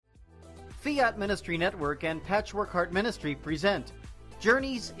Fiat Ministry Network and Patchwork Heart Ministry present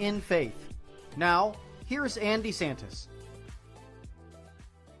Journeys in Faith. Now, here's Andy Santis.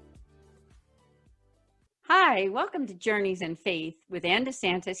 Hi, welcome to Journeys in Faith with Ann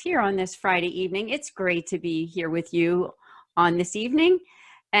DeSantis here on this Friday evening. It's great to be here with you on this evening,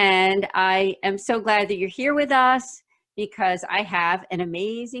 and I am so glad that you're here with us because I have an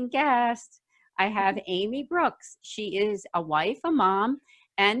amazing guest. I have Amy Brooks. She is a wife, a mom,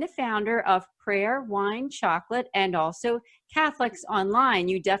 and the founder of Prayer, Wine, Chocolate, and also Catholics Online.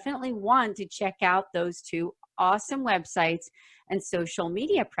 You definitely want to check out those two awesome websites and social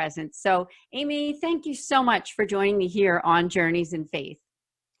media presence. So, Amy, thank you so much for joining me here on Journeys in Faith.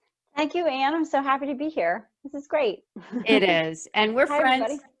 Thank you, Anne. I'm so happy to be here. This is great. It is. And we're Hi, friends.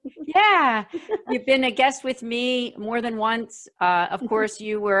 everybody. Yeah. You've been a guest with me more than once. Of course,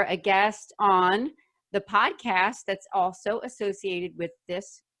 you were a guest on the podcast that's also associated with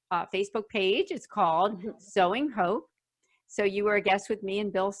this Facebook page. It's called Sowing Hope. So you were a guest with me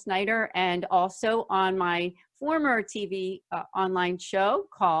and Bill Snyder, and also on my former TV online show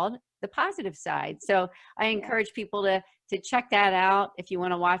called The Positive Side. So I encourage people to check that out if you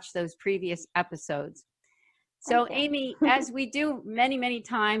want to watch those previous episodes. So Amy, as we do many, many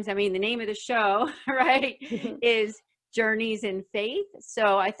times, I mean, the name of the show, right, is Journeys in Faith.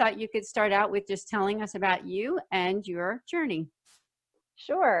 So I thought you could start out with just telling us about you and your journey.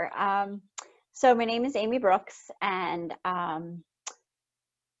 Sure. So my name is Amy Brooks, and I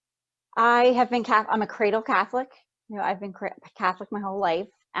have been I'm a cradle Catholic. You know, I've been Catholic my whole life.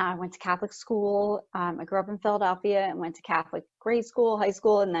 I went to Catholic school. I grew up in Philadelphia and went to Catholic grade school, high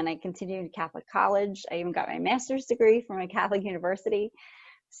school, and then I continued Catholic college. I even got my master's degree from a Catholic university.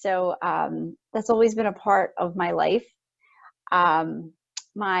 So that's always been a part of my life.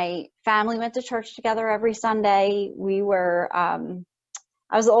 My family went to church together every Sunday. We were,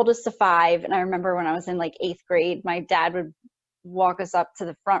 I was the oldest of 5, and I remember when I was in like 8th grade, my dad would walk us up to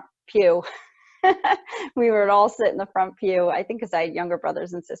the front pew. We would all sit in the front pew, I think because I had younger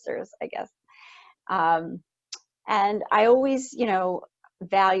brothers and sisters, I guess. And I always,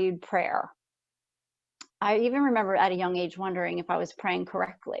 valued prayer. I even remember at a young age wondering if I was praying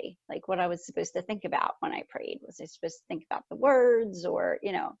correctly, like what I was supposed to think about when I prayed. Was I supposed to think about the words, or,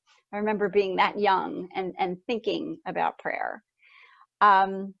 I remember being that young and thinking about prayer.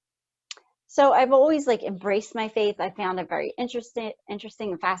 So I've always embraced my faith. I found it very interesting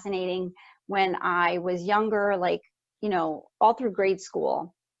and fascinating. When I was younger, all through grade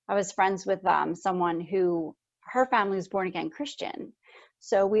school, I was friends with someone who, her family was born again Christian.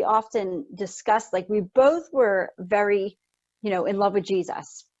 So we often discussed, we both were very, in love with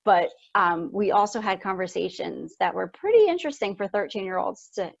Jesus, but we also had conversations that were pretty interesting for 13-year-olds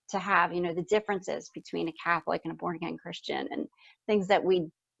to have, the differences between a Catholic and a born again Christian, and things that we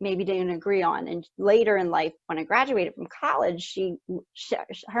maybe didn't agree on. And later in life, when I graduated from college,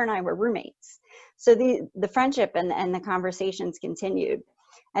 her and I were roommates. So the friendship and the conversations continued.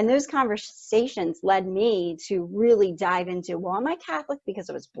 And those conversations led me to really dive into, well, am I Catholic because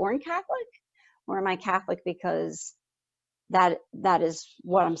I was born Catholic? Or am I Catholic because that is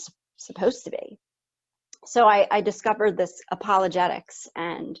what I'm supposed to be? So I discovered this apologetics,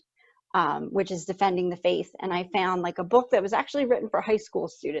 and which is defending the faith. And I found a book that was actually written for high school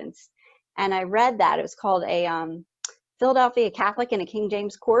students. And I read that. It was called Philadelphia Catholic in a King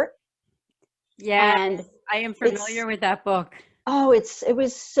James Court. Yeah, and I am familiar with that book. Oh, it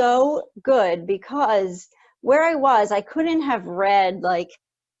was so good, because where I was, I couldn't have read,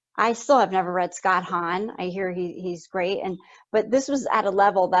 I still have never read Scott Hahn. I hear he's great. But this was at a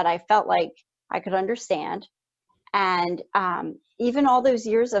level that I felt like I could understand. And even all those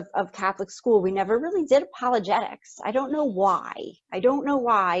years of Catholic school, we never really did apologetics. I don't know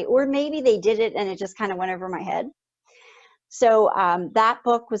why. Or maybe they did it and it just kind of went over my head. So that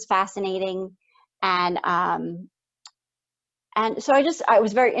book was fascinating. And so I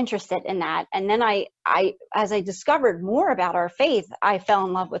was very interested in that. And then as I discovered more about our faith, I fell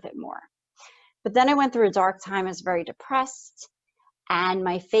in love with it more. But then I went through a dark time. I was very depressed, and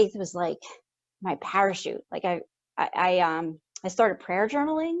my faith was like my parachute. I started prayer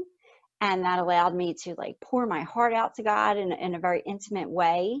journaling, and that allowed me to pour my heart out to God in a very intimate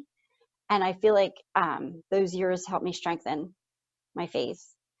way. And I feel like those years helped me strengthen my faith.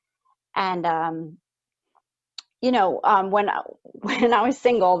 And when I was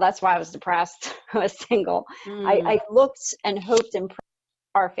single, that's why I was depressed. I was single. I looked and hoped in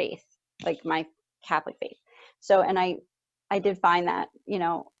our faith, my Catholic faith. So, and I did find that,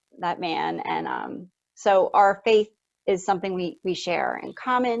 that man. And so our faith is something we share in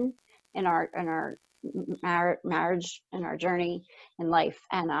common in our marriage, in our journey in life.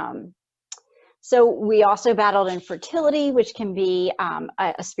 And So we also battled infertility, which can be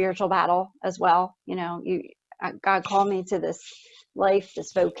a spiritual battle as well. You know, God called me to this life,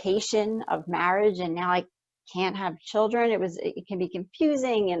 this vocation of marriage, and now I can't have children. It can be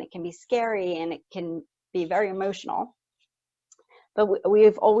confusing, and it can be scary, and it can be very emotional. But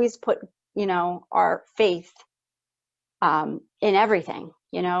we've always put, you know, our faith in everything.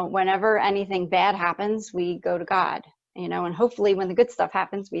 You know, whenever anything bad happens, we go to God, you know, and hopefully when the good stuff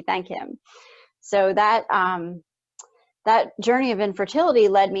happens, we thank him. So that journey of infertility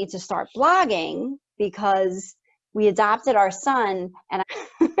led me to start blogging, because we adopted our son, and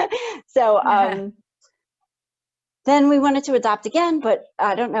then we wanted to adopt again, but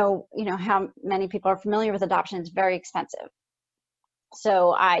I don't know, you know, how many people are familiar with adoption. It's very expensive.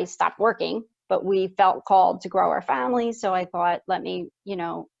 So I stopped working, but we felt called to grow our family. So I thought, you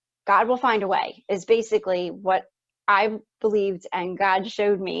know, God will find a way, is basically what I believed, and God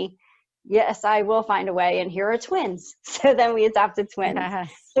showed me, yes, I will find a way, and here are twins. So then we adopted twins. Yes.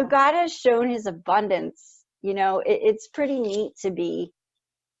 So God has shown his abundance. You know, it's pretty neat to be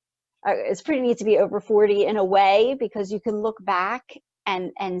over 40 in a way, because you can look back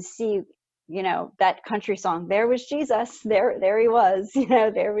and see, you know, that country song, there was Jesus, there he was, you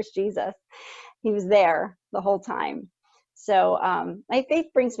know, there was Jesus. He was there the whole time. So my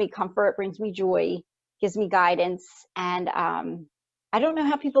faith brings me comfort, brings me joy, gives me guidance, and I don't know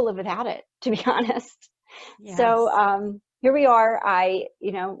how people live without it, to be honest. Yes. So here we are.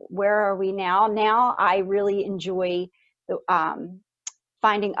 You know, where are we now? Now I really enjoy the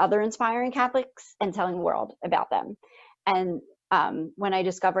finding other inspiring Catholics and telling the world about them. And when I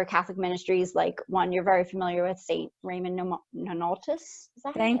discover Catholic ministries, like one you're very familiar with, St. Raymond Nonnatus.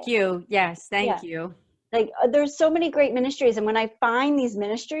 Thank you. Yes, thank you. Like there's so many great ministries, and when I find these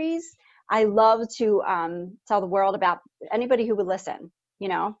ministries, I love to tell the world about anybody who would listen. You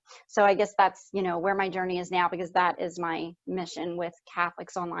know, so I guess that's, you know, where my journey is now, because that is my mission with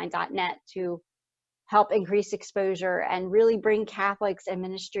CatholicsOnline.net, to help increase exposure and really bring Catholics and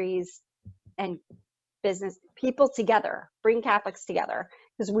ministries and business people together, bring Catholics together,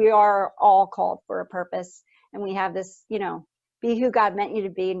 because we are all called for a purpose, and we have this, you know, be who God meant you to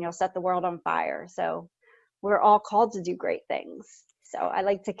be, and you'll set the world on fire. So we're all called to do great things. So I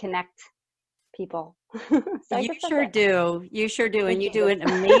like to connect people. So you sure do. You sure do. And you do an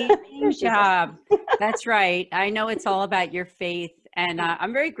amazing job. That's right. I know it's all about your faith. And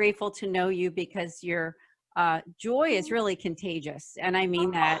I'm very grateful to know you, because your joy is really contagious. And I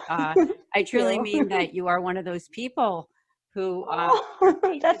mean that. I truly mean that you are one of those people who...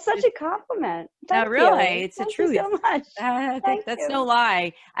 that's such a compliment. No, really. It's the truth. Thank you so much. I think that's no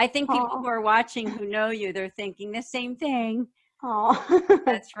lie. I think people who are watching who know you, they're thinking the same thing. Oh,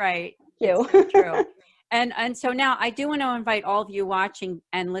 that's right. You. It's so true. And so now I do want to invite all of you watching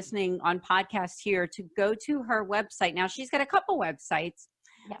and listening on podcast here to go to her website. Now she's got a couple websites.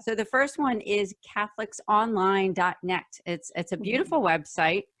 Yes. So the first one is CatholicsOnline.net. It's a beautiful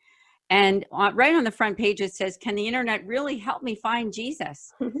website. And right on the front page, it says, can the internet really help me find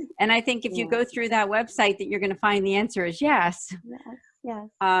Jesus? And I think if you go through that website, that you're going to find the answer is yes. Yes.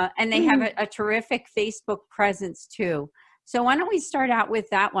 And they have a terrific Facebook presence too. So why don't we start out with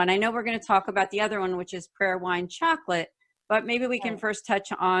that one? I know we're going to talk about the other one, which is Prayer Wine Chocolate, but maybe we can first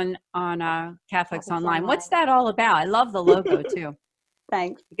touch on Catholics Online. What's that all about? I love the logo too.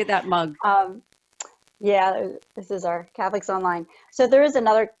 Thanks. Get that mug. Yeah, this is our Catholics Online. So there is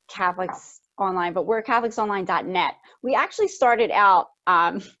another Catholics Online, but we're CatholicsOnline.net. We actually started out,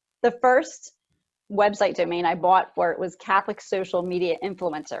 the first website domain I bought for it was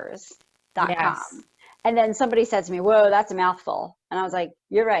CatholicSocialMediaInfluencers.com. Yes. And then somebody said to me, whoa, that's a mouthful. And I was like,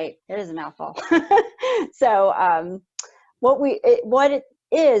 you're right, it is a mouthful. So what it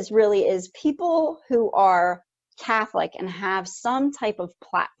is really is people who are Catholic and have some type of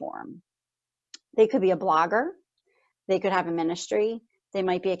platform. They could be a blogger, they could have a ministry, they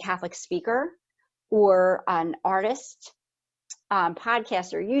might be a Catholic speaker or an artist,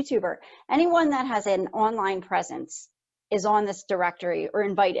 podcaster, YouTuber. Anyone that has an online presence is on this directory or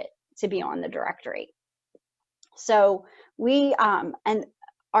invited to be on the directory. So we, and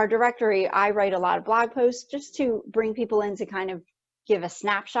our directory, I write a lot of blog posts just to bring people in to kind of give a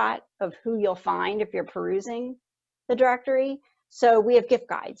snapshot of who you'll find if you're perusing the directory. So we have gift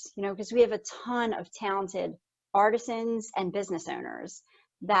guides, you know, because we have a ton of talented artisans and business owners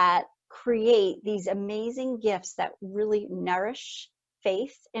that create these amazing gifts that really nourish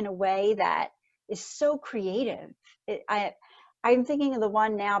faith in a way that is so creative. I'm thinking of the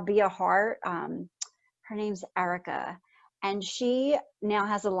one now, Be a Heart. Her name's Erica, and she now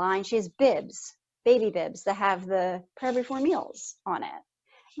has a line. She has bibs, baby bibs that have the prayer before meals on it.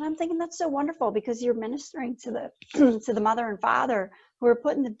 And I'm thinking that's so wonderful, because you're ministering to the to the mother and father who are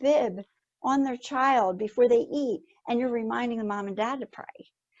putting the bib on their child before they eat, and you're reminding the mom and dad to pray.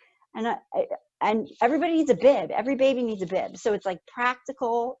 And everybody needs a bib. Every baby needs a bib. So it's like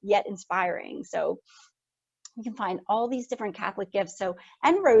practical yet inspiring. So you can find all these different Catholic gifts. So,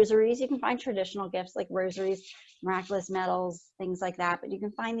 and rosaries. You can find traditional gifts like rosaries, miraculous medals, things like that. But you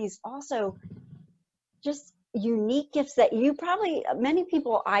can find these also just unique gifts that you probably, many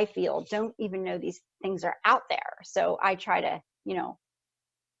people I feel don't even know these things are out there. So I try to,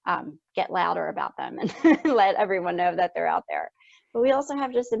 get louder about them and let everyone know that they're out there. But we also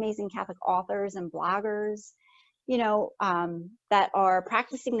have just amazing Catholic authors and bloggers, that are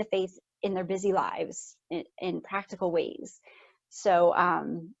practicing the faith in their busy lives in practical ways. So,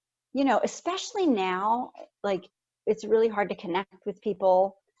 especially now, like, it's really hard to connect with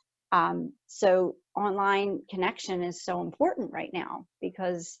people. So online connection is so important right now,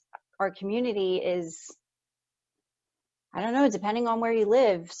 because our community is, I don't know, depending on where you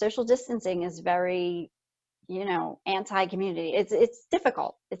live, social distancing is very, anti-community. It's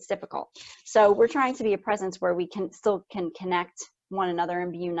difficult. It's difficult. So we're trying to be a presence where we can connect one another and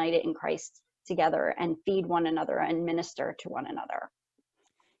be united in Christ together, and feed one another and minister to one another.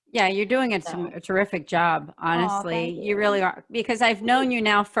 Yeah, you're doing a terrific job, honestly. You really are, because I've known you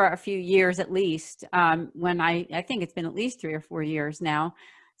now for a few years at least. When I think it's been at least 3 or 4 years now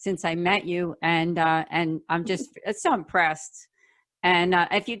since I met you, and I'm just so impressed. And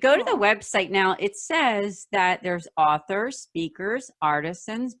if you go to the website now, it says that there's authors, speakers,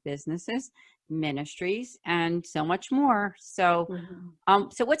 artisans, businesses, ministries, and so much more. So,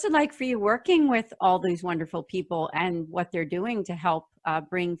 so what's it like for you working with all these wonderful people and what they're doing to help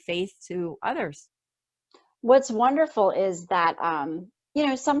bring faith to others? What's wonderful is that,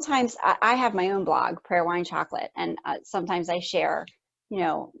 sometimes I have my own blog, Prayer Wine Chocolate, and sometimes I share,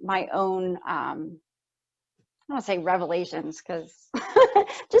 my own, I don't want to say revelations, because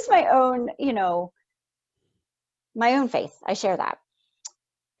just my own, my own faith. I share that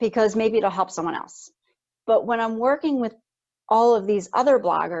because maybe it'll help someone else. But when I'm working with all of these other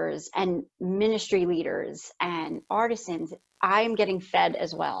bloggers and ministry leaders and artisans, I'm getting fed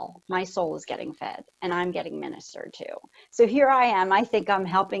as well. My soul is getting fed, and I'm getting ministered to. So here I am. I think I'm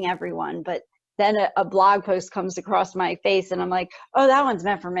helping everyone, but then a blog post comes across my face and I'm like, oh, that one's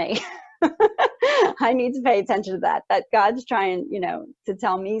meant for me. I need to pay attention to that God's trying, to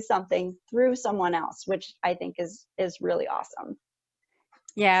tell me something through someone else, which I think is really awesome.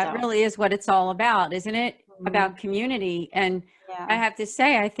 Yeah, it really is what it's all about, isn't it? About community. And I have to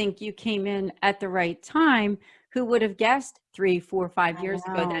say, I think you came in at the right time. Who would have guessed 3, 4, 5 years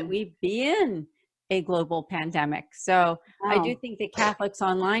ago that we'd be in a global pandemic? So I do think that Catholics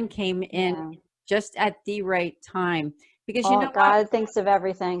Online came in just at the right time, because God thinks of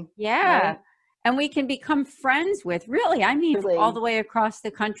everything. Yeah. Right? And we can become friends with, really, I mean, all the way across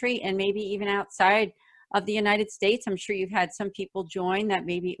the country and maybe even outside of the United States. I'm sure you've had some people join that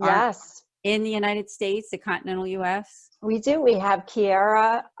maybe aren't in the United States, the continental U.S. We do. We have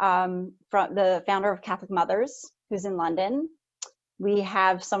Kiara, from the founder of Catholic Mothers, who's in London. We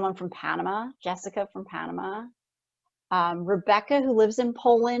have someone from Panama, Jessica from Panama. Rebecca, who lives in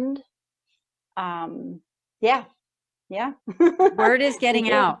Poland. Yeah. Word is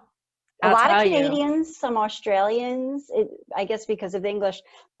getting out. A lot of Canadians, some Australians, I guess because of the English,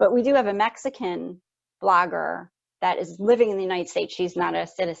 but we do have a Mexican blogger that is living in the United States. She's not a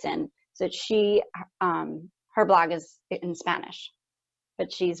citizen, so her blog is in Spanish,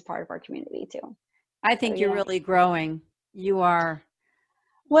 but she's part of our community too. I think you're really growing. You are.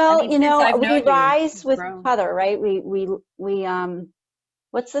 Well, we rise with each other, right? We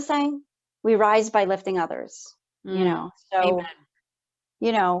what's the saying? We rise by lifting others. So. Amen.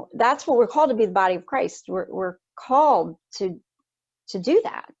 That's what we're called to be, the body of Christ. We're called to do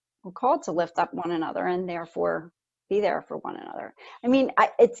that. We're called to lift up one another and therefore be there for one another. I mean,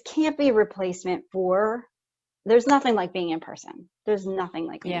 it can't be a replacement for, there's nothing like being in person. There's nothing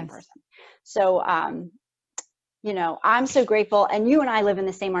like being in person. So, I'm so grateful. And you and I live in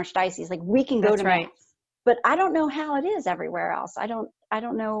the same archdiocese. Like, we can go to Mass, but I don't know how it is everywhere else. I don't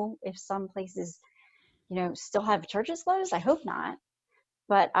know if some places, still have churches closed. I hope not.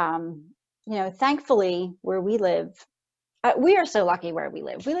 But, thankfully, where we live, we are so lucky where we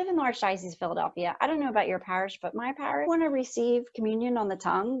live. We live in the Archdiocese of Philadelphia. I don't know about your parish, but my parish, when I receive communion on the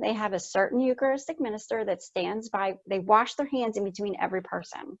tongue, they have a certain Eucharistic minister that stands by. They wash their hands in between every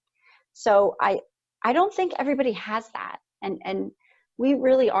person. So I don't think everybody has that. And we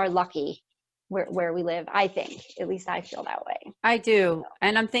really are lucky where we live, I think. At least I feel that way. I do.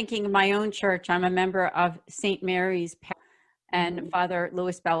 And I'm thinking of my own church. I'm a member of St. Mary's, and Father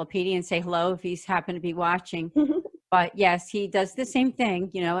Louis Bellapedi, and say hello if he's happened to be watching. But yes, he does the same thing.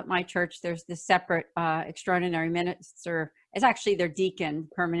 You know, at my church, there's this separate extraordinary minister. It's actually their deacon,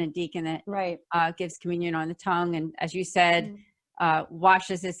 permanent deacon, that gives communion on the tongue. And as you said,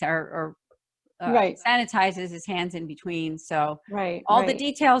 washes his or sanitizes his hands in between. So all the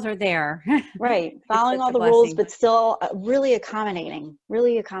details are there. Following all the rules, but still really accommodating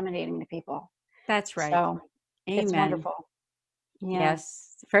to people. That's right. So Amen. It's wonderful. Yeah. Yes.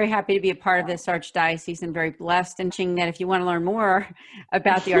 Very happy to be a part of this archdiocese and very blessed. And that if you want to learn more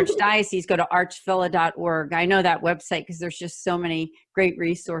about the archdiocese, go to archvilla.org. I know that website because there's just so many great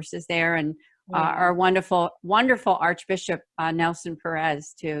resources there, and our wonderful, wonderful Archbishop Nelson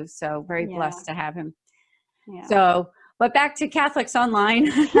Perez too. So very blessed to have him. Yeah. So, but back to Catholics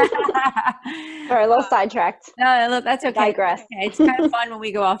Online. Sorry, a little sidetracked. No, that's okay. Digress. Okay. It's kind of fun when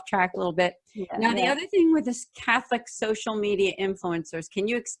we go off track a little bit. Now, the other thing with this Catholic social media influencers, can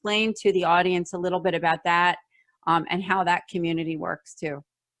you explain to the audience a little bit about that and how that community works too?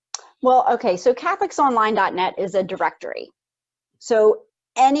 Well, okay. So CatholicsOnline.net is a directory. So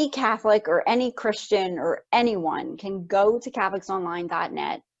any Catholic or any Christian or anyone can go to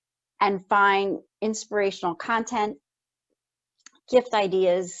CatholicsOnline.net and find inspirational content, gift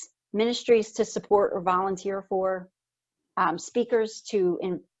ideas, ministries to support or volunteer for, speakers to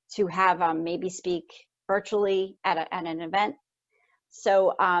have maybe speak virtually at an event.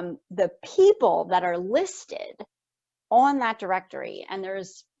 So the people that are listed on that directory, and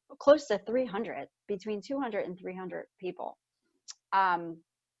there's close to 300, between 200 and 300 people,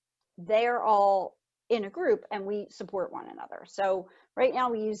 they're all in a group and we support one another. So right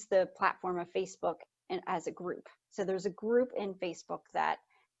now we use the platform of Facebook as a group. So there's a group in Facebook that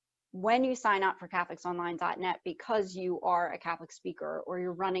when you sign up for CatholicsOnline.net, because you are a Catholic speaker or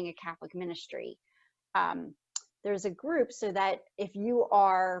you're running a Catholic ministry, there's a group so that if you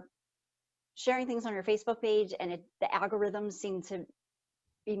are sharing things on your Facebook page and the algorithms seem to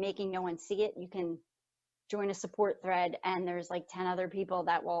be making no one see it, you can join a support thread, and there's like 10 other people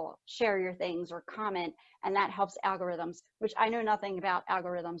that will share your things or comment, and that helps algorithms, which I know nothing about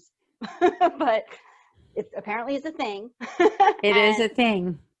algorithms, but apparently it's a thing. It is a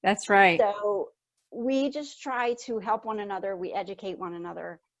thing. That's right. So we just try to help one another. We educate one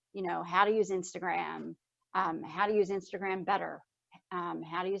another, you know, how to use Instagram, how to use Instagram better,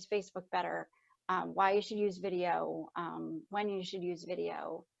 how to use Facebook better, why you should use video, when you should use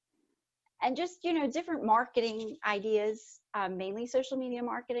video, and just, you know, different marketing ideas, mainly social media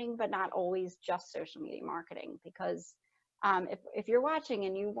marketing, but not always just social media marketing, because if you're watching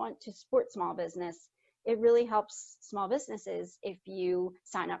and you want to support small business, it really helps small businesses if you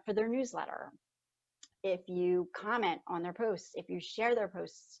sign up for their newsletter, if you comment on their posts, if you share their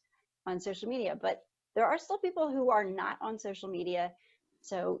posts on social media. But there are still people who are not on social media.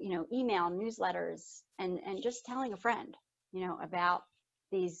 So, you know, email, newsletters, and just telling a friend, you know, about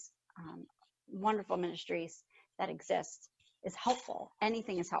these wonderful ministries that exist is helpful.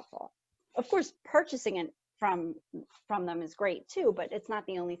 Anything is helpful. Of course, purchasing it from them is great too, but it's not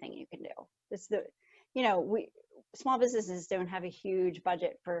the only thing you can do. It's you know, small businesses don't have a huge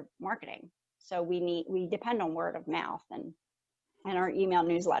budget for marketing, so we depend on word of mouth and our email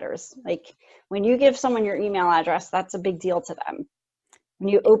newsletters. Like when you give someone your email address, that's a big deal to them. When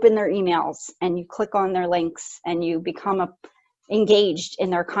you open their emails and you click on their links and you become engaged in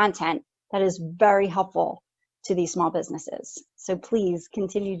their content, that is very helpful to these small businesses. So please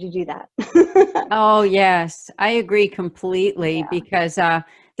continue to do that. Oh, yes, I agree completely, because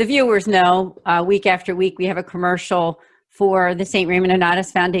the viewers know week after week we have a commercial for the St. Raymond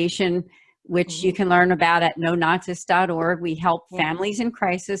Nonnatus Foundation, which you can learn about at nonnatus.org. We help families in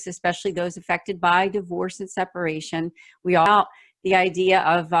crisis, especially those affected by divorce and separation. We all the idea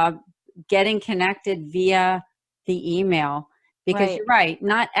of getting connected via the email. Because you're right,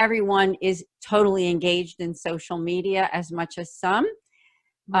 not everyone is totally engaged in social media as much as some.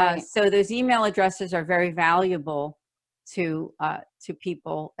 So those email addresses are very valuable to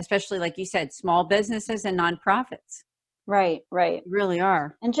people, especially like you said, small businesses and nonprofits. Right. They really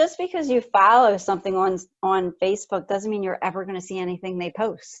are. And just because you follow something on Facebook doesn't mean you're ever going to see anything they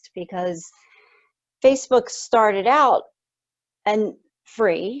post, because Facebook started out and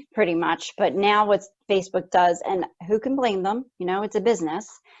free pretty much, but now what Facebook does, and who can blame them, you know, it's a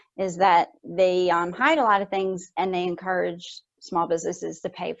business, is that they hide a lot of things and they encourage small businesses to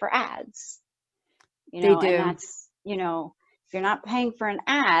pay for ads. You know, they do. And that's, you know, if you're not paying for an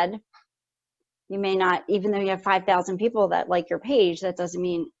ad, you may not, even though you have 5,000 people that like your page, that doesn't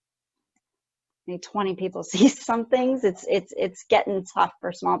mean 20 people see some things. It's getting tough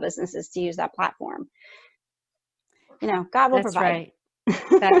for small businesses to use that platform. God will That's provide. right.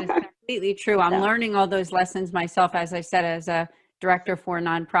 That is completely true. I'm So. learning all those lessons myself, as I said, as a director for a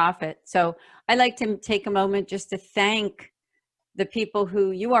nonprofit. So I like to take a moment just to thank the people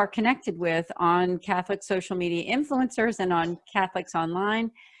who you are connected with on Catholic social media influencers and on Catholics Online,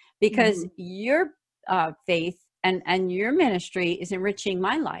 because your faith and your ministry is enriching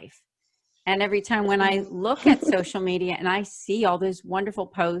my life. And every time when I look at social media and I see all those wonderful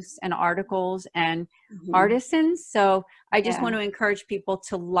posts and articles and artisans, so I just want to encourage people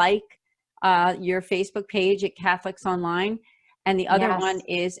to like your Facebook page at Catholics Online. And the other one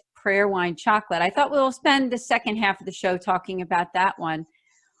is Prayer Wine Chocolate. I thought we'll spend the second half of the show talking about that one.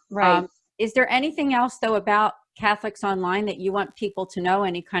 Right. Is there anything else, though, about Catholics Online that you want people to know?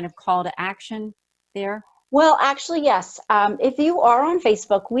 Any kind of call to action there? Well, actually, yes. If you are on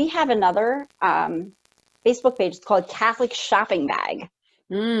Facebook, we have another Facebook page. It's called Catholic Shopping Bag.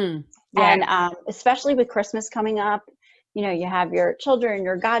 And especially with Christmas coming up, you have your children,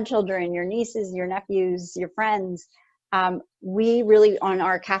 your godchildren, your nieces, your nephews, your friends. We really, on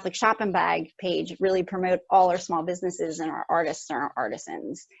our Catholic Shopping Bag page, really promote all our small businesses and our artists and our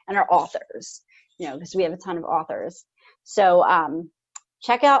artisans and our authors, because we have a ton of authors. So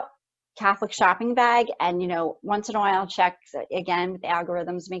check out Catholic Shopping Bag, and once in a while check again with the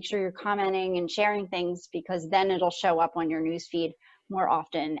algorithms, make sure you're commenting and sharing things, because then it'll show up on your newsfeed more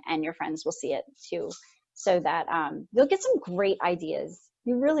often and your friends will see it too, so that you'll get some great ideas.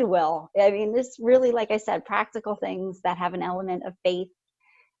 You really will. I mean, this really, like I said, practical things that have an element of faith,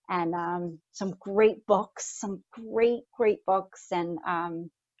 and some great books, some great books. And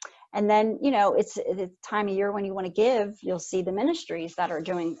then, it's the time of year when you want to give, you'll see the ministries that are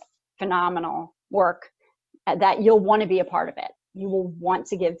doing phenomenal work that you'll want to be a part of it. You will want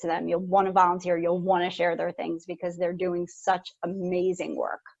to give to them. You'll want to volunteer. You'll want to share their things, because they're doing such amazing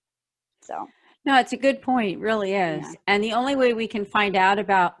work. So. No, it's a good point. It really is. Yeah. And the only way we can find out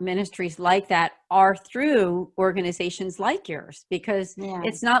about ministries like that are through organizations like yours, because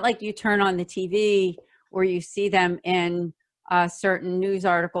it's not like you turn on the TV or you see them in certain news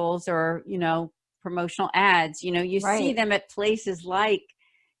articles or, promotional ads. You see them at places like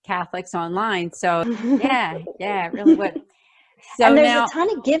Catholics Online. So yeah, it really would. So and there's a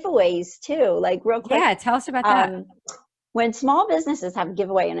ton of giveaways too, like real quick. Yeah, tell us about that. When small businesses have a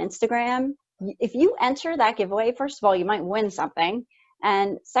giveaway on Instagram, if you enter that giveaway, first of all, you might win something.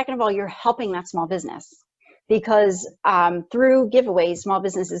 And second of all, you're helping that small business, because through giveaways, small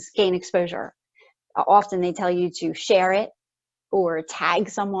businesses gain exposure. Often they tell you to share it or tag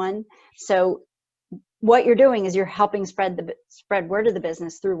someone. So what you're doing is you're helping spread word of the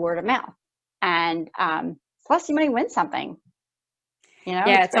business through word of mouth. And plus you might win something.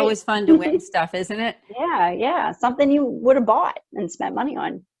 Yeah, it's always fun to win stuff, isn't it? Yeah. Something you would have bought and spent money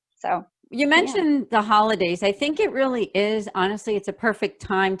on. So you mentioned the holidays. I think it really is, honestly, it's a perfect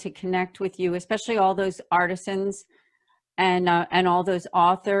time to connect with you, especially all those artisans and all those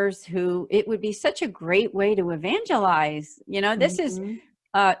authors who it would be such a great way to evangelize. This is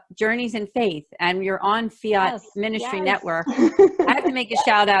Journeys in Faith, and you're on Fiat Ministry Network. I have to make a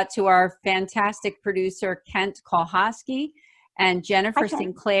shout out to our fantastic producer, Kent Kolhosky, and Jennifer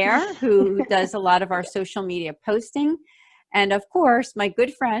Sinclair, who does a lot of our social media posting. And of course, my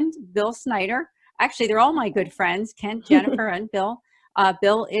good friend, Bill Snyder. Actually, they're all my good friends, Kent, Jennifer, and Bill.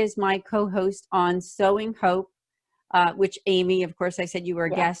 Bill is my co-host on Sowing Hope, which Amy, of course, I said you were a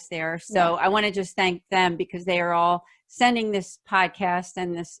guest there. So I want to just thank them, because they are all sending this podcast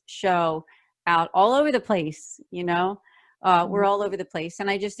and this show out all over the place. We're all over the place. And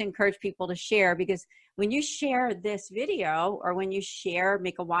I just encourage people to share, because when you share this video, or when you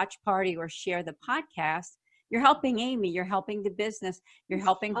make a watch party or share the podcast, you're helping Amy, you're helping the business, you're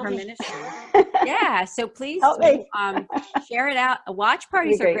helping her ministry. Yeah, so please share it out. Watch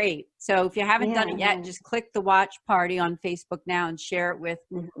parties are great. So if you haven't done it yet, just click the watch party on Facebook now and share it with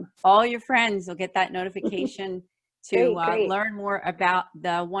all your friends. You'll get that notification to learn more about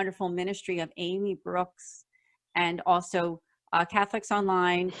the wonderful ministry of Amy Brooks, and also Catholics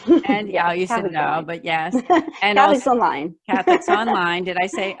Online. And you said no, but yes. And Catholics Online. Catholics Online. Did I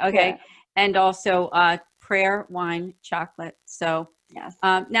say? Okay. Yeah. And also Prayer Wine Chocolate. So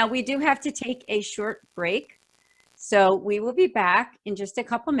now we do have to take a short break. So we will be back in just a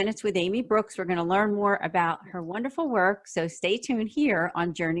couple minutes with Amy Brooks. We're going to learn more about her wonderful work. So stay tuned here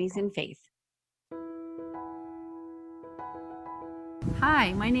on Journeys in Faith.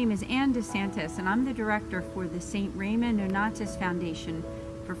 Hi, my name is Ann DeSantis, and I'm the director for the St. Raymond Nonatus Foundation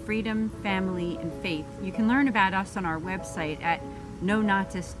for Freedom, Family, and Faith. You can learn about us on our website at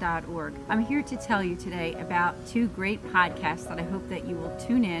nonatus.org. I'm here to tell you today about two great podcasts that I hope that you will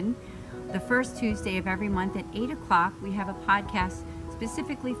tune in. The first Tuesday of every month at 8 o'clock, we have a podcast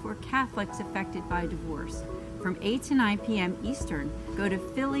specifically for Catholics affected by divorce. From 8 to 9 p.m. Eastern, go to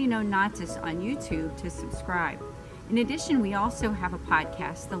Philly No Nazis on YouTube to subscribe. In addition, we also have a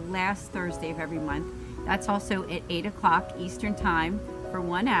podcast the last Thursday of every month. That's also at 8 o'clock Eastern Time for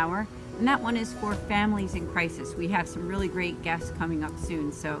 1 hour. And that one is for families in crisis. We have some really great guests coming up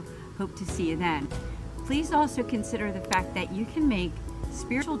soon, so hope to see you then. Please also consider the fact that you can make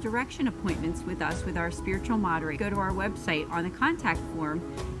spiritual direction appointments with us, with our spiritual moderator. Go to our website on the contact form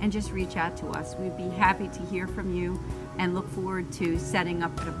and just reach out to us. We'd be happy to hear from you and look forward to setting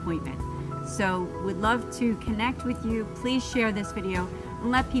up an appointment. So would love to connect with you. Please share this video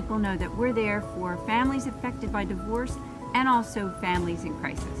and let people know that we're there for families affected by divorce and also families in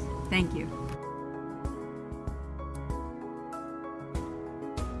crisis. Thank you.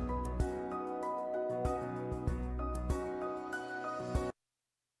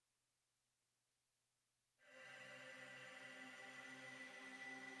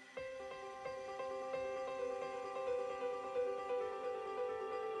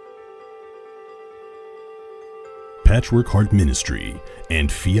 Patchwork Heart Ministry and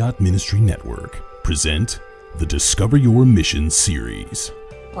Fiat Ministry Network present the Discover Your Mission series.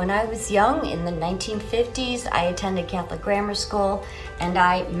 When I was young, in the 1950s, I attended Catholic grammar school and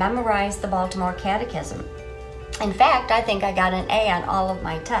I memorized the Baltimore Catechism. In fact, I think I got an A on all of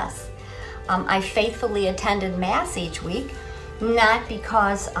my tests. I faithfully attended Mass each week, not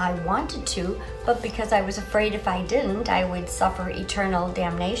because I wanted to, but because I was afraid if I didn't, I would suffer eternal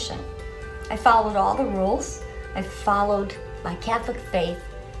damnation. I followed all the rules. I followed my Catholic faith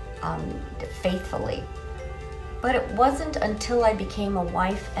faithfully. But it wasn't until I became a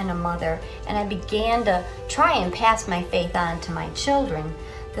wife and a mother and I began to try and pass my faith on to my children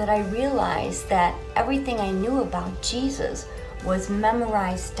that I realized that everything I knew about Jesus was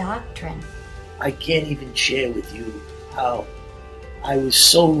memorized doctrine. I can't even share with you how I was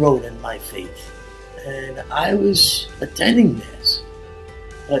so rooted in my faith. And I was attending Mass,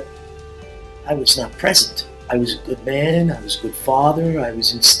 but I was not present. I was a good man, I was a good father, I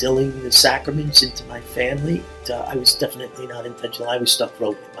was instilling the sacraments into my family. I was definitely not intentional. I was stuck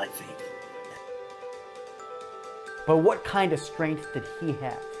rooted in my faith. But what kind of strength did he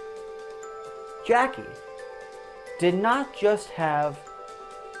have? Jackie did not just have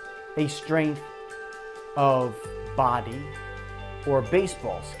a strength of body or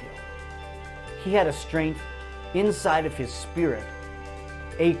baseball skill. He had a strength inside of his spirit,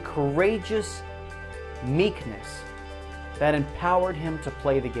 a courageous meekness that empowered him to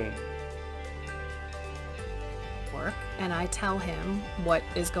play the game. And I tell him what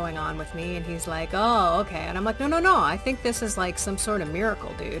is going on with me, and he's like, oh, okay. And I'm like, no, I think this is like some sort of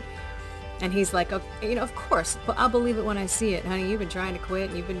miracle, dude. And he's like, oh, of course, but I'll believe it when I see it. Honey, you've been trying to quit,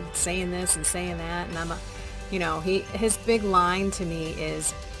 and you've been saying this and saying that, and I'm his big line to me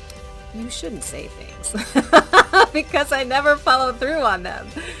is, you shouldn't say things, because I never follow through on them.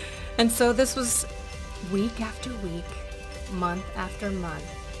 And so this was week after week, month after month.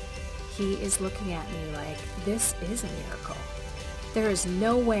 He is looking at me like, this is a miracle. There is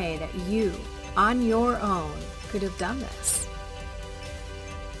no way that you, on your own, could have done this.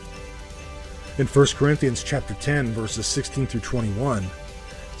 In 1 Corinthians chapter 10, verses 16 through 21,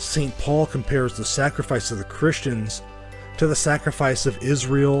 St. Paul compares the sacrifice of the Christians to the sacrifice of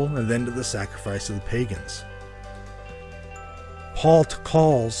Israel and then to the sacrifice of the pagans. Paul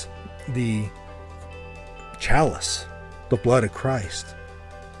calls the chalice the blood of Christ,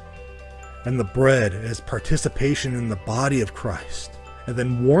 and the bread as participation in the body of Christ, and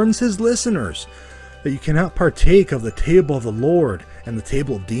then warns his listeners that you cannot partake of the table of the Lord and the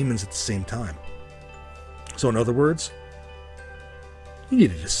table of demons at the same time. So in other words, you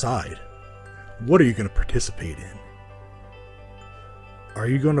need to decide, what are you going to participate in? Are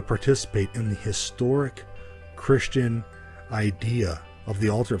you going to participate in the historic Christian idea of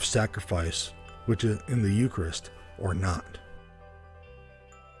the altar of sacrifice, which is in the Eucharist, or not?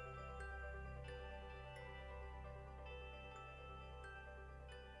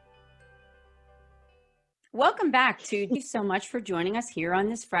 Welcome back. Thank you so much for joining us here on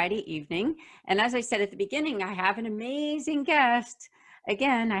this Friday evening. And as I said at the beginning, I have an amazing guest.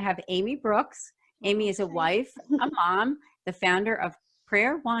 Again, I have Amy Brooks. Amy is a wife, a mom, the founder of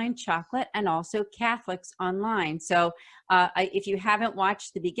Prayer Wine Chocolate, and also Catholics Online. So if you haven't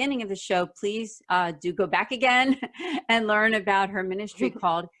watched the beginning of the show, please do go back again and learn about her ministry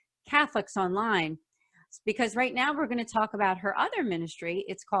called Catholics Online. Because right now we're going to talk about her other ministry.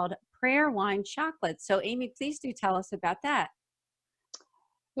 It's called Prayer Wine Chocolate. So Amy, please do tell us about that.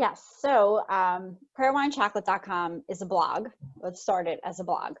 Yes. So prayerwinechocolate.com is a blog. Let's start it as a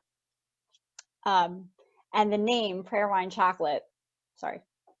blog. And the name Prayer Wine Chocolate, sorry,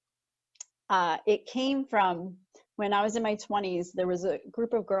 it came from when I was in my 20s. There was a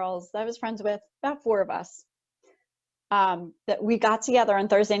group of girls that I was friends with, about 4 of us, that we got together on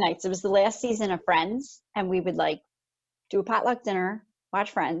Thursday nights. It was the last season of Friends, and we would like do a potluck dinner,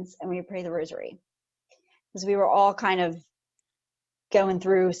 watch Friends, and we would pray the rosary, because we were all kind of going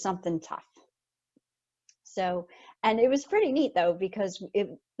through something tough. So, and it was pretty neat though, because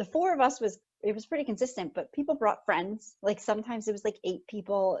the 4 of us it was pretty consistent, but people brought friends. Like sometimes it was like 8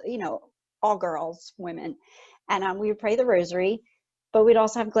 people, you know, all girls, women. And we would pray the rosary, but we'd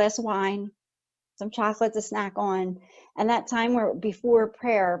also have a glass of wine, some chocolate to snack on. And that time where before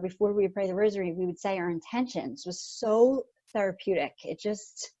prayer, before we would pray the rosary, we would say our intentions, was so therapeutic. It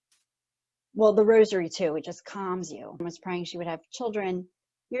just, well, the rosary too, it just calms you. I was praying she would have children.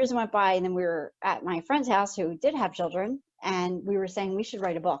 Years went by, and then we were at my friend's house who did have children, and we were saying we should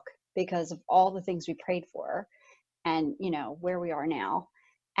write a book because of all the things we prayed for and, you know, where we are now.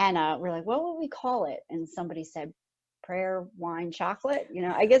 And we're like, what would we call it? And somebody said, Prayer Wine Chocolate. You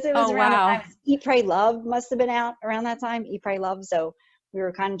know, I guess it was around the time Eat, Pray, Love must have been out around that time, Eat, Pray, Love. So we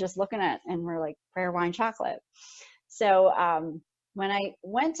were kind of just looking at, and we're like, Prayer Wine Chocolate. So when I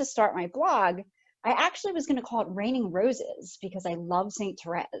went to start my blog, I actually was going to call it Raining Roses, because I love St.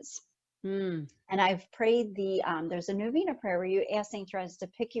 Therese. And I've prayed there's a novena prayer where you ask St. Therese to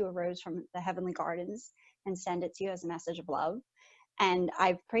pick you a rose from the heavenly gardens and send it to you as a message of love. And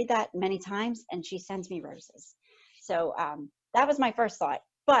I've prayed that many times, and she sends me roses. So that was my first thought,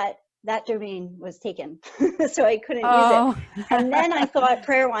 but that domain was taken, so I couldn't use it. And then I thought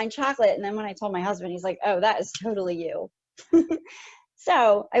Prayer Wine Chocolate. And then when I told my husband, he's like, oh, that is totally you.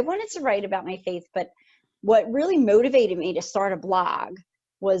 So I wanted to write about my faith, but what really motivated me to start a blog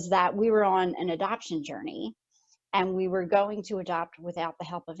was that we were on an adoption journey, and we were going to adopt without the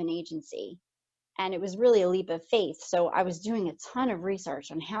help of an agency. And it was really a leap of faith. So I was doing a ton of research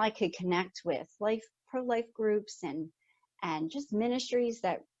on how I could connect with pro-life groups and just ministries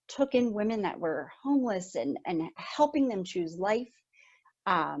that took in women that were homeless and helping them choose life,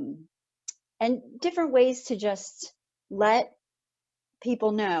 and different ways to just let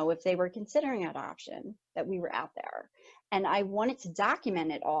people know if they were considering adoption that we were out there. And I wanted to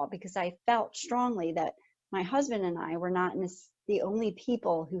document it all because I felt strongly that my husband and I were not the only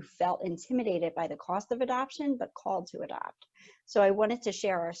people who felt intimidated by the cost of adoption, but called to adopt. So I wanted to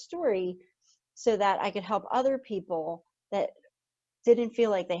share our story so that I could help other people that didn't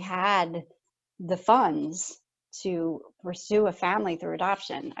feel like they had the funds to pursue a family through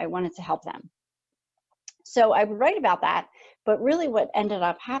adoption. I wanted to help them. So I would write about that, but really what ended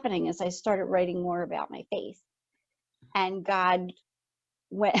up happening is I started writing more about my faith. And God,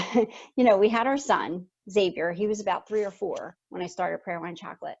 when, you know, we had our son, Xavier. He was about 3 or 4 when I started Prayer Wine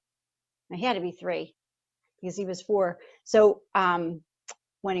Chocolate. Now, he had to be 3 because he was 4. So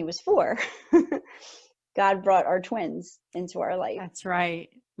when he was 4, God brought our twins into our life. That's right.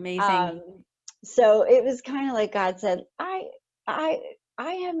 Amazing. So it was kind of like God said, I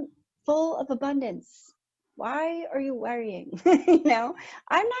am full of abundance. Why are you worrying? You know,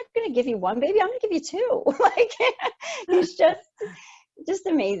 I'm not going to give you 1 baby. I'm going to give you 2. Like, it's just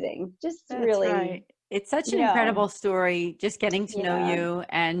amazing. Just That's really. right. It's such an incredible story, just getting to know you,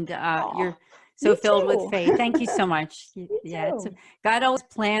 and you're so filled with faith. Thank you so much. God always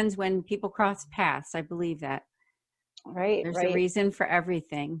plans when people cross paths. I believe that. Right. There's a reason for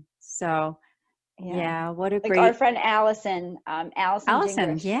everything. So what a like great. Our friend Allison,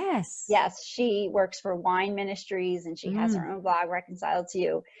 Allison, yes, she works for Wine Ministries, and she has her own blog, Reconciled to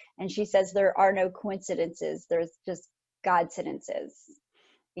You, and she says there are no coincidences. There's just Godcidences.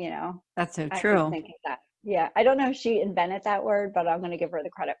 You know, that's so true. Thinking that. Yeah, I don't know if she invented that word, but I'm going to give her the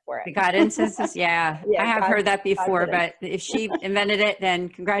credit for it. The Godcidences, yeah, I have heard that before, but if she invented it, then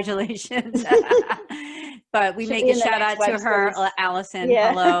congratulations. But we make a shout out to her, Allison.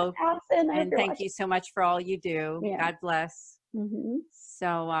 Hello, Allison, and thank you so much for all you do. God bless.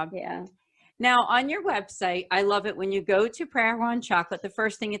 So now on your website, I love it when you go to Prayer Wine Chocolate. The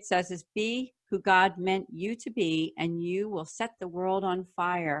first thing it says is, "Be who God meant you to be, and you will set the world on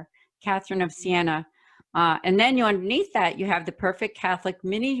fire." Catherine of Siena. And then underneath that, you have the Perfect Catholic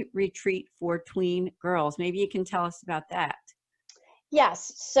Mini Retreat for Tween Girls. Maybe you can tell us about that.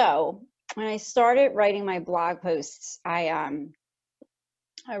 Yes. So when I started writing my blog posts, I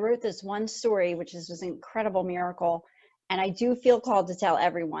wrote this one story, which is this incredible miracle. And I do feel called to tell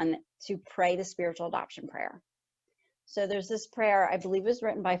everyone to pray the spiritual adoption prayer. So there's this prayer, I believe it was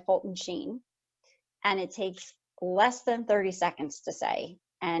written by Fulton Sheen, and it takes less than 30 seconds to say.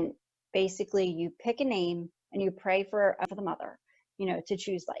 And basically you pick a name and you pray for the mother, you know, to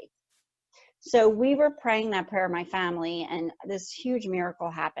choose life. So we were praying that prayer, my family, and this huge miracle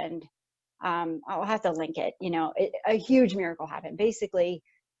happened. I'll have to link it. A huge miracle happened. Basically,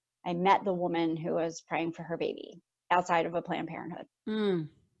 I met the woman who was praying for her baby outside of a Planned Parenthood. Mm.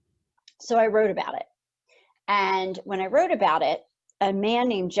 So I wrote about it. And when I wrote about it, a man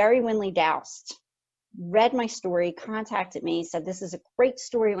named Jerry Winley Doust read my story, contacted me, said, this is a great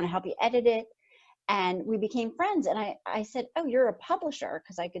story. I want to help you edit it. And we became friends. And I said, oh, you're a publisher?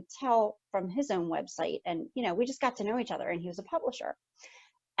 Because I could tell from his own website. And, we just got to know each other, and he was a publisher.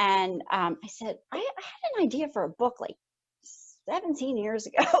 And I said, I had an idea for a book like 17 years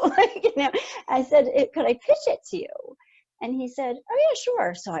ago. I said, could I pitch it to you? And he said, oh, yeah,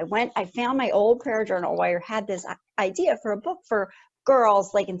 sure. So I found my old prayer journal where I had this idea for a book for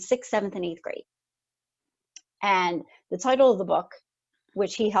girls like in 6th, 7th, and 8th grade. And the title of the book,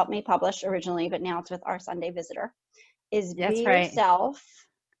 which he helped me publish originally, but now it's with Our Sunday Visitor, is That's Be right. Yourself,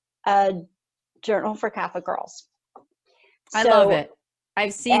 a Journal for Catholic Girls. I love it.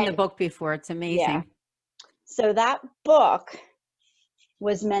 I've seen the book before. It's amazing. Yeah. So that book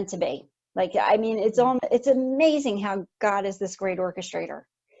was meant to be. It's amazing how God is this great orchestrator.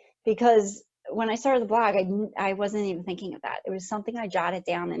 Because when I started the blog, I wasn't even thinking of that. It was something I jotted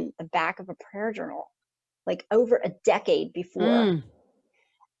down in the back of a prayer journal, like over a decade before. Mm.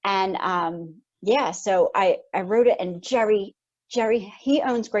 And so I wrote it, and Jerry, he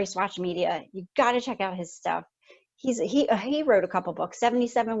owns Grace Watch Media. You got to check out his stuff. He wrote a couple books,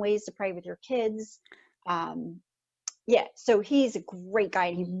 77 Ways to Pray with Your Kids. So he's a great guy,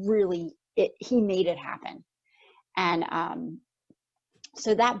 and he made it happen. And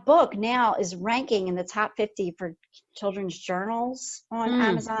so that book now is ranking in the top 50 for children's journals on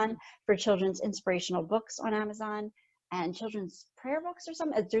Amazon, for children's inspirational books on Amazon, and children's prayer books or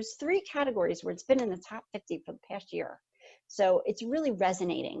something. There's 3 categories where it's been in the top 50 for the past year. So it's really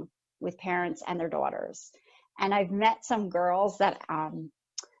resonating with parents and their daughters. And I've met some girls that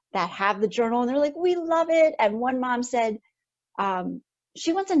have the journal, and they're like, we love it. And one mom said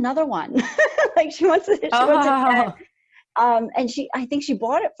she wants another one. She wants it again. And I think she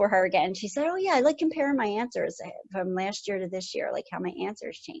bought it for her again. She said, oh yeah, I like comparing my answers from last year to this year, like how my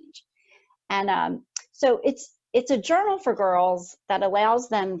answers change. And so it's a journal for girls that allows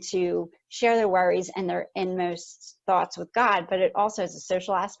them to share their worries and their inmost thoughts with God, but it also has a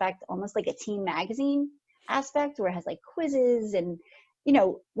social aspect, almost like a teen magazine aspect, where it has like quizzes and,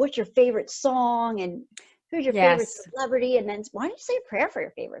 what's your favorite song and who's your favorite celebrity, and then why don't you say a prayer for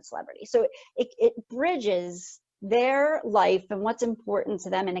your favorite celebrity? So it bridges their life and what's important to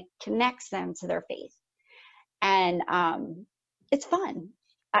them, and it connects them to their faith. And it's fun.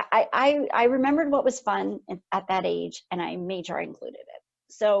 I remembered what was fun at that age, and I made sure I included it.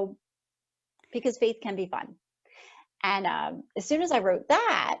 So, because faith can be fun. And as soon as I wrote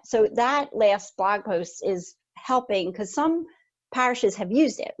that, so that last blog post is helping, because some parishes have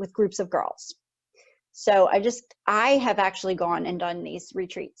used it with groups of girls. So I have actually gone and done these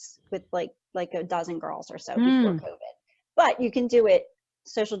retreats with like a dozen girls or so before COVID. But you can do it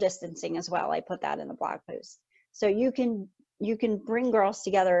social distancing as well. I put that in the blog post. So you can bring girls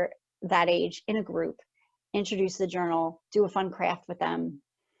together that age in a group, introduce the journal, do a fun craft with them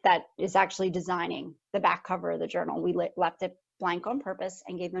that is actually designing the back cover of the journal. We left it blank on purpose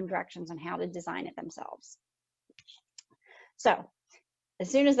and gave them directions on how to design it themselves. So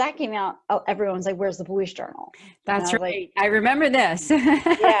as soon as that came out, everyone's like, where's the boys' journal? That's right. I remember this.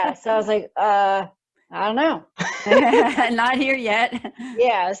 Yeah. So I was like, I don't know. Not here yet.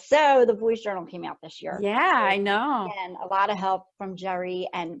 Yeah. So the boys' journal came out this year. Yeah, I know. And a lot of help from Jerry.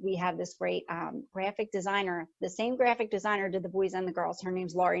 And we have this great graphic designer. The same graphic designer did the boys and the girls. Her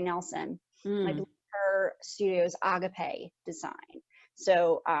name's Laurie Nelson. I believe her studio is Agape Design.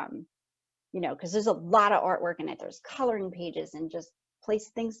 So, because there's a lot of artwork in it. There's coloring pages and just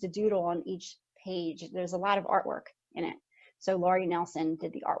things to doodle on each page. There's a lot of artwork in it. So Laurie Nelson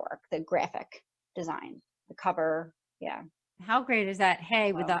did the artwork, the graphic design, the cover. Yeah. How great is that?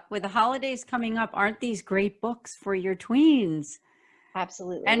 Hey, with the holidays coming up, aren't these great books for your tweens?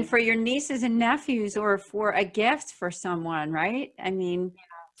 Absolutely. And for your nieces and nephews, or for a gift for someone, right? I mean,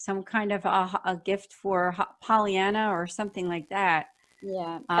 some kind of a gift for Pollyanna or something like that.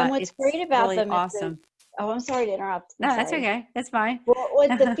 Yeah. And what's great about really them awesome. I'm sorry to interrupt. No, that's okay. That's fine. Well,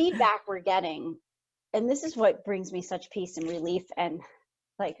 with the feedback we're getting, and this is what brings me such peace and relief, and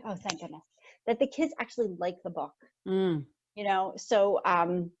like, oh, thank goodness, that the kids actually like the book. So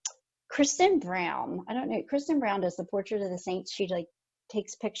Kristen Brown, I don't know, Kristen Brown does the Portrait of the Saints. She like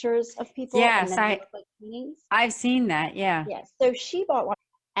takes pictures of people. Yes, and then they look like paintings. I've seen that. Yeah. Yes. So she bought one,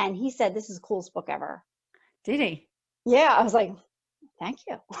 and he said, this is the coolest book ever. Did he? Yeah. I was like, thank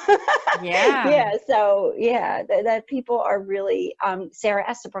you. Yeah. Yeah. So yeah, that people are really, Sarah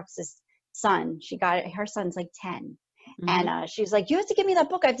Estabrook's son, she got it. Her son's like 10. Mhm. And she was like, you have to give me that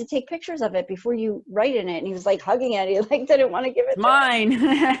book. I have to take pictures of it before you write in it. And he was like hugging it. He like didn't want to give it It's to her. mine.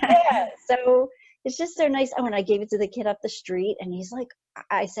 Yeah. So it's just so nice. And when I gave it to the kid up the street, and he's like,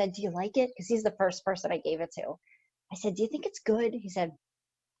 I said, do you like it? Because he's the first person I gave it to. I said, do you think it's good? He said,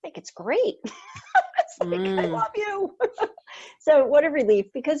 I think it's great. It's like, I Mm. love you. So what a relief,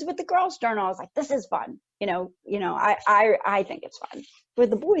 because with the girls' journal, I was like, this is fun. I think it's fun.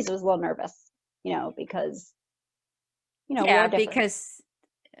 With the boys, I was a little nervous, because, we are Yeah, different. because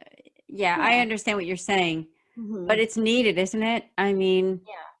I Yeah. understand what you're saying, Mhm. but it's needed, isn't it? I mean,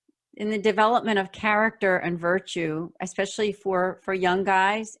 Yeah. in the development of character and virtue, especially for young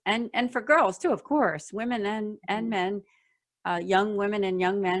guys and for girls too, of course, women and Mhm. men, young women and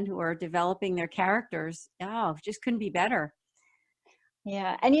young men who are developing their characters. Oh, just couldn't be better.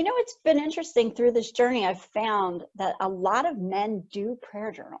 Yeah. And it's been interesting through this journey. I've found that a lot of men do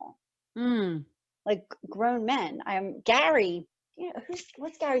prayer journal, Mm. like grown men. Gary,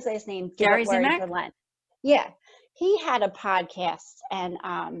 what's Gary's last name? Give Gary Up Worrying Zimak? for Lent. Yeah. He had a podcast, and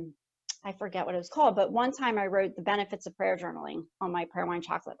I forget what it was called, but one time I wrote the benefits of prayer journaling on my Prayer Wine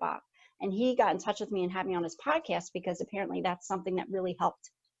Chocolate box. And he got in touch with me and had me on his podcast because apparently that's something that really helped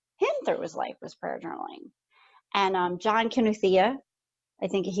him through his life, was prayer journaling. And John Kinuthia, I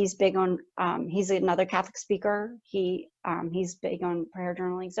think he's big on, he's another Catholic speaker. He's big on prayer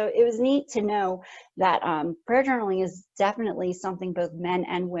journaling. So it was neat to know that prayer journaling is definitely something both men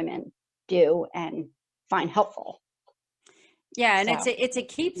and women do and find helpful. Yeah, and So, it's a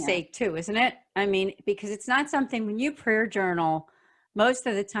keepsake too, isn't it? I mean, because it's not something, when you prayer journal, most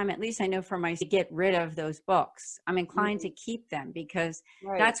of the time, at least I know for myself, to get rid of those books. I'm inclined to keep them because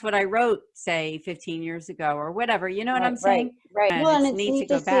right. that's what I wrote, say, 15 years ago or whatever. You know what I'm Right, saying? right. And Well, and it's it's neat to neat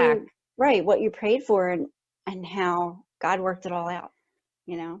go to back. see, right, what you prayed for and how God worked it all out,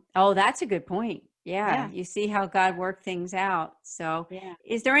 Oh, that's a good point. Yeah, Yeah. you see how God worked things out. So, Yeah.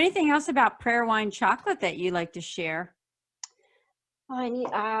 is there anything else about Prayer Wine Chocolate that you like to share?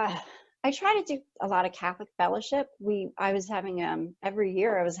 I try to do a lot of Catholic fellowship. I was having every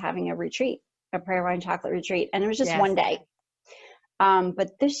year I was having a retreat, a Prayer Wine Chocolate retreat, and it was just Yes. one day.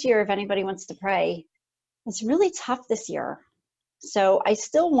 But this year, if anybody wants to pray, it's really tough this year. So I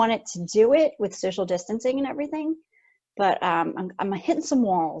still wanted to do it with social distancing and everything, but I'm hitting some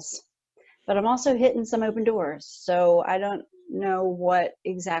walls, but I'm also hitting some open doors. So I don't know what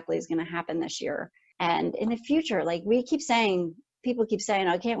exactly is going to happen this year. And in the future, like people keep saying,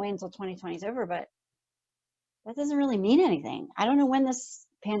 I can't wait until 2020 is over, but that doesn't really mean anything. I don't know when this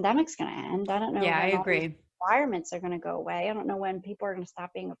pandemic's going to end. I don't know Yeah, I when all these agree. requirements are going to go away. I don't know when people are going to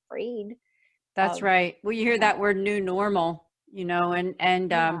stop being afraid. That's right. Well, you hear that word new normal,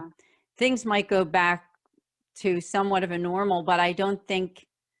 and things might go back to somewhat of a normal, but I don't think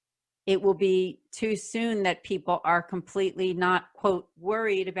it will be too soon that people are completely not, quote,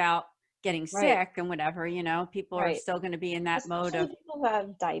 worried about getting sick and whatever, people are still going to be in that mode of people who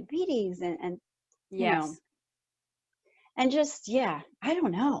have diabetes and yes. And just, I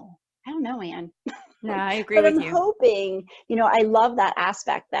don't know, Anne. No, I agree But with I'm you. hoping, I love that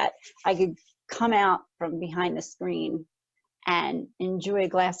aspect that I could come out from behind the screen and enjoy a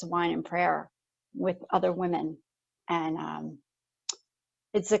glass of wine and prayer with other women. And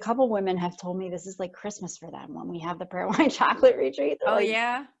it's a couple women have told me this is like Christmas for them when we have the Prayer Wine Chocolate retreat. They're like,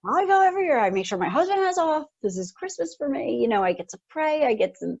 yeah? I go every year. I make sure my husband has off. This is Christmas for me. I get to pray. I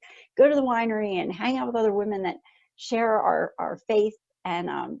get to go to the winery and hang out with other women that share our faith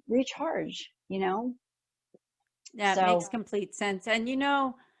and recharge, Yeah, it makes complete sense. And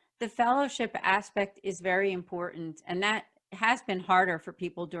the fellowship aspect is very important, and that has been harder for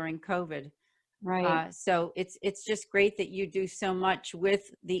people during COVID. Right. So it's just great that you do so much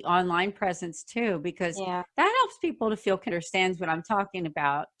with the online presence too, because that helps people to feel understands what I'm talking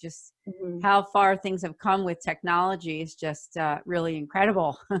about. Just how far things have come with technology is just really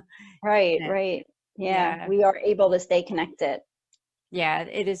incredible. Right. Yeah, we are able to stay connected. Yeah,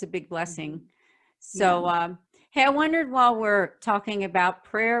 it is a big blessing. So, hey, I wondered while we're talking about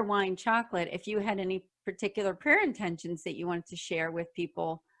Prayer Wine Chocolate, if you had any particular prayer intentions that you wanted to share with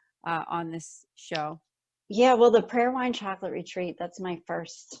people on this show. Yeah, well, the Prayer Wine Chocolate retreat, that's my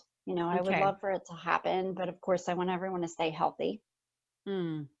first. I would love for it to happen, but of course I want everyone to stay healthy.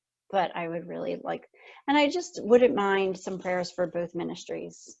 But I would really like, and I just wouldn't mind some prayers for both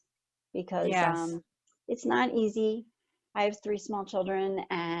ministries, because it's not easy. I have 3 small children,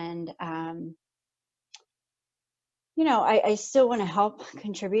 and I still want to help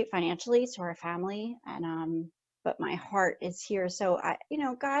contribute financially to our family, and but my heart is here. So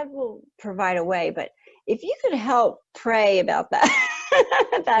God will provide a way. But if you could help pray about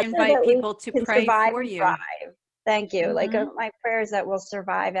that, that's Invite that we people to can pray survive for and you. thrive. Thank you. Like Mhm. my prayers that will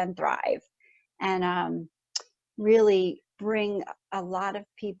survive and thrive, and really bring a lot of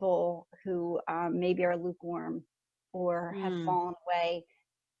people who maybe are lukewarm or have fallen away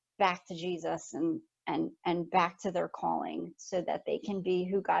back to Jesus and back to their calling, so that they can be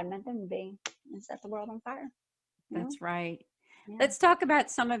who God meant them to be and set the world on fire. That's right. Yeah. Let's talk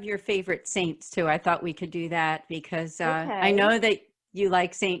about some of your favorite saints too. I thought we could do that because I Okay. know that you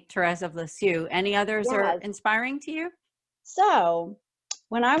like Saint Therese of Lisieux. Any others are Yes. inspiring to you? So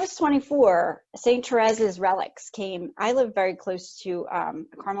when I was 24, St. Therese's relics came. I live very close to a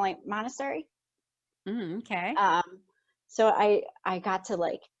Carmelite monastery. Okay. So I got to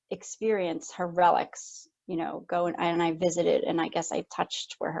like experience her relics, go and I visited, and I guess I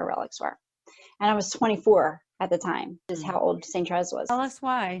touched where her relics were. And I was 24 at the time, is how old St. Therese was. Tell us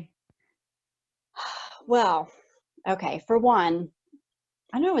why. Well, okay, for one,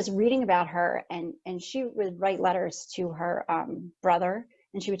 I know I was reading about her, and she would write letters to her brother,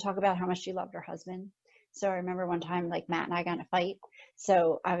 and she would talk about how much she loved her husband. So I remember one time, like Matt and I got in a fight.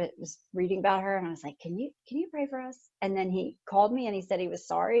 So I was reading about her, and I was like, "Can you pray for us?" And then he called me, and he said he was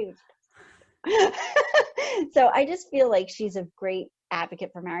sorry. So I just feel like she's a great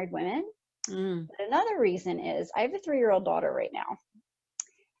advocate for married women. But another reason is I have a 3-year-old daughter right now,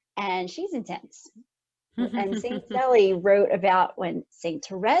 and she's intense. And St. Sally wrote about when St.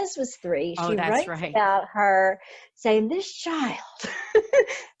 Therese was 3. Oh, She that's writes right. about her saying, "This child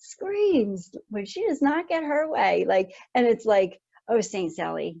screams when she does not get her way." And it's like, oh, St.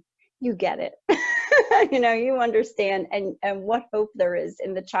 Sally, you get it. You understand, and what hope there is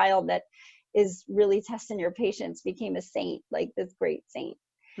in the child that is really testing your patience, became a saint, like this great saint.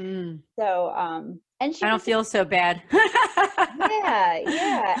 So, and she I don't feel so bad.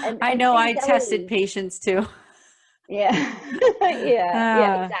 yeah. And I know I St. tested Sally, patience too. yeah.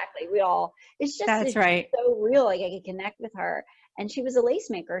 Yeah, exactly. We all, it's That's right. so real. Like I could connect with her, and she was a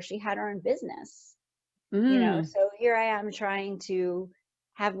lace maker. She had her own business, so here I am trying to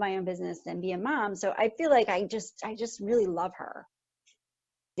have my own business and be a mom. So I feel like I just really love her.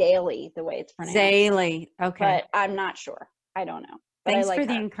 Daily, the way it's pronounced. Daily. Okay. But I'm not sure. I don't know. But Thanks I like for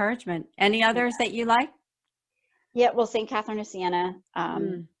the her. encouragement. Any others that you like? Yeah, well, St. Catherine of Siena.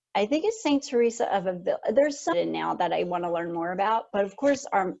 I think it's St. Teresa of Avila. There's some now that I want to learn more about. But of course,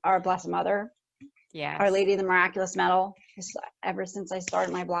 our Blessed Mother. Yes. Our Lady of the Miraculous Medal. Ever since I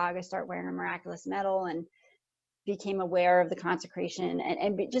started my blog, I started wearing a miraculous medal and became aware of the consecration,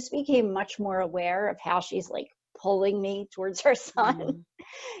 and just became much more aware of how she's like pulling me towards her son.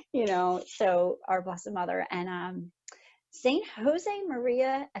 So our Blessed Mother, and Saint Jose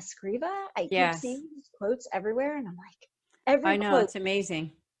Maria Escriva. I keep seeing these quotes everywhere, and I'm like, every I know, quote it's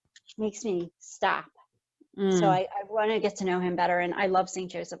amazing. makes me stop. So I want to get to know him better, and I love Saint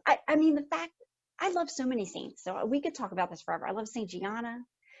Joseph. I mean, the fact, I love so many saints, so we could talk about this forever. I love Saint Gianna.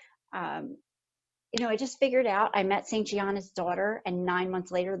 I just figured out I met Saint Gianna's daughter, and 9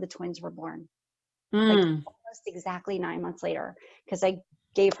 months later the twins were born. Like almost exactly 9 months later, because I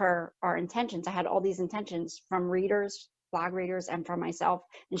gave her our intentions. I had all these intentions from readers, blog readers, and from myself,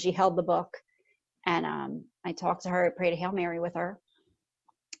 and she held the book, and I talked to her. I prayed a Hail Mary with her,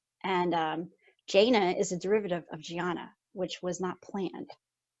 and Jaina is a derivative of Gianna, which was not planned,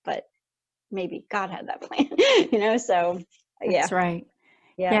 but maybe God had that plan. So yeah. That's right.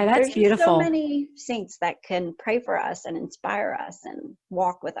 Yeah, that's there's beautiful. so many saints that can pray for us and inspire us and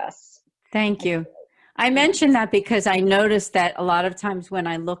walk with us. Thank you. I mentioned that because I noticed that a lot of times when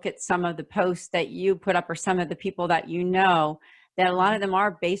I look at some of the posts that you put up, or some of the people that that a lot of them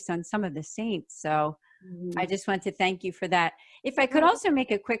are based on some of the saints. So I just want to thank you for that. If I could also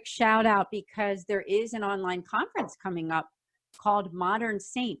make a quick shout out, because there is an online conference coming up called Modern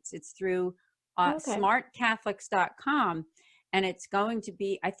Saints. It's through smartcatholics.com. And it's going to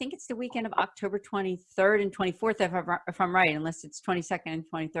be, I think it's the weekend of October 23rd and 24th, if I'm right, unless it's 22nd and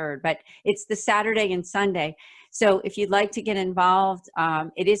 23rd. But it's the Saturday and Sunday. So if you'd like to get involved,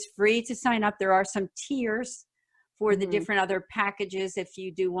 it is free to sign up. There are some tiers for the different other packages if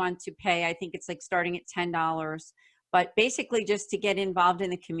you do want to pay. I think it's like starting at $10. But basically, just to get involved in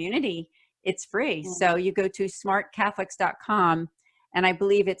the community, it's free. So you go to smartcatholics.com, and I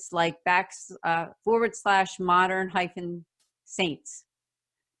believe it's like /modern-saints.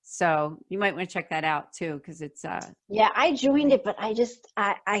 So you might want to check that out too, because it's yeah, I joined it, but I'm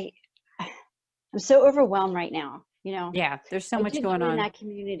so overwhelmed right now. Yeah, there's so much going on in that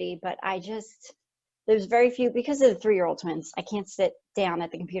community, but there's very few, because of the 3-year-old twins. I can't sit down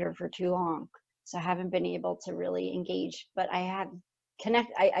at the computer for too long. So I haven't been able to really engage, but I have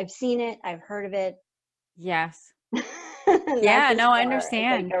I've seen it, I've heard of it. Yes. And Yeah, that's as no, I far as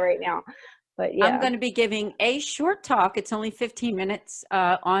understand. go right now. But I'm yeah. going to be giving a short talk. It's only 15 minutes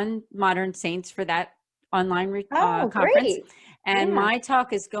on Modern Saints for that online Oh, conference. great. And Yeah. my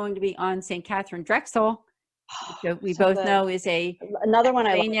talk is going to be on St. Catherine Drexel, which we So both good. know is a Another one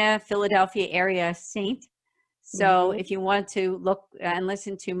I love. Pennsylvania, Philadelphia area saint. So Mhm. if you want to look and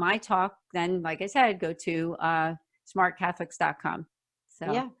listen to my talk, then like I said, go to smartcatholics.com.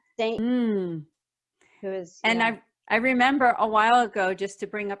 So Yeah. Saint mm. who is And yeah. I remember a while ago, just to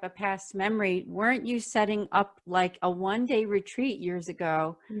bring up a past memory, weren't you setting up like a one-day retreat years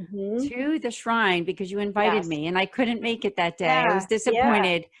ago Mhm. to the shrine because you invited Yes. me and I couldn't make it that day. I Yeah. was Yeah.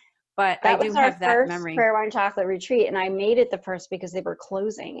 disappointed, but I That do was our have that first memory. prayer wine chocolate retreat, and I made it the first because they were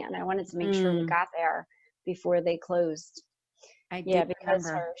closing, and I wanted to make sure we got there before they closed. I Yeah, do because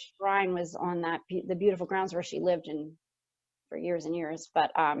remember. her shrine was on that the beautiful grounds where she lived in for years and years.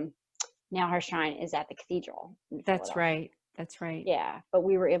 But now her shrine is at the cathedral in That's Philadelphia. right. That's right. Yeah, but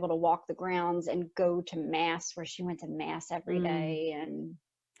we were able to walk the grounds and go to mass where she went to mass every day. And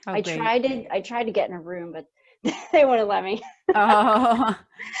How I great. tried to get in her room, but they wouldn't let me. Oh,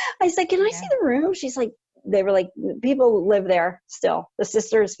 I said, "Can I see the room?" She's like, they were like, people live there still. The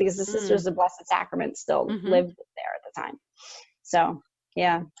sisters, because the sisters of Blessed Sacrament still lived there at the time. So,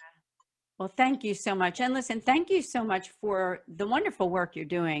 yeah. well, thank you so much. And listen, thank you so much for the wonderful work you're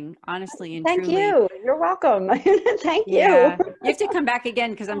doing, honestly and Thank truly. you. You're welcome. Thank Yeah, you. you have to come back again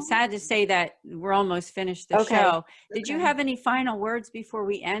because I'm sad to say that we're almost finished the show. Did you have any final words before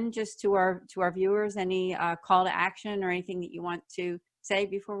we end, just to our viewers? Any call to action or anything that you want to say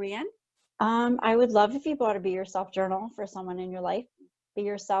before we end? I would love if you bought a Be Yourself journal for someone in your life. Be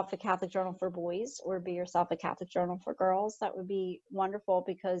Yourself a Catholic journal for boys, or Be Yourself a Catholic journal for girls. That would be wonderful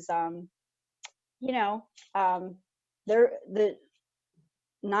because, they're the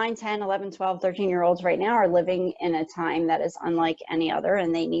 9, 10, 11, 12, 13-year-olds right now are living in a time that is unlike any other,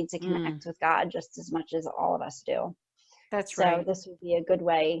 and they need to connect with God just as much as all of us do. That's so right. This would be a good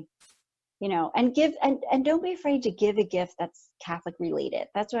way, and give, and don't be afraid to give a gift that's Catholic related.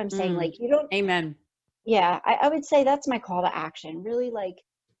 That's what I'm saying. Like, you don't, Amen. yeah, I would say that's my call to action. Really, like,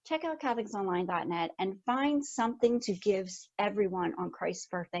 check out CatholicsOnline.net and find something to give everyone on Christ's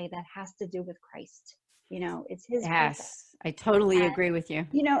birthday that has to do with Christ. It's his birthday. Yes, I totally agree with you.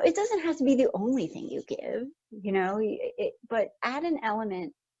 It doesn't have to be the only thing you give, but add an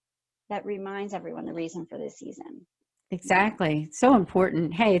element that reminds everyone the reason for this season. Exactly. So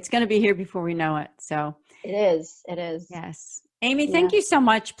important. Hey, it's going to be here before we know it. So it is. Yes. Amy, thank you so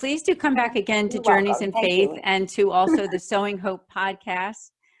much. Please do come back again to Journeys in Faith and to also the Sowing Hope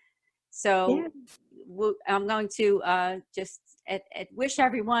podcast. So I'm going to just wish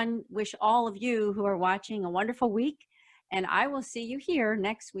all of you who are watching a wonderful week. And I will see you here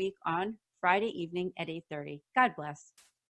next week on Friday evening at 8:30. God bless.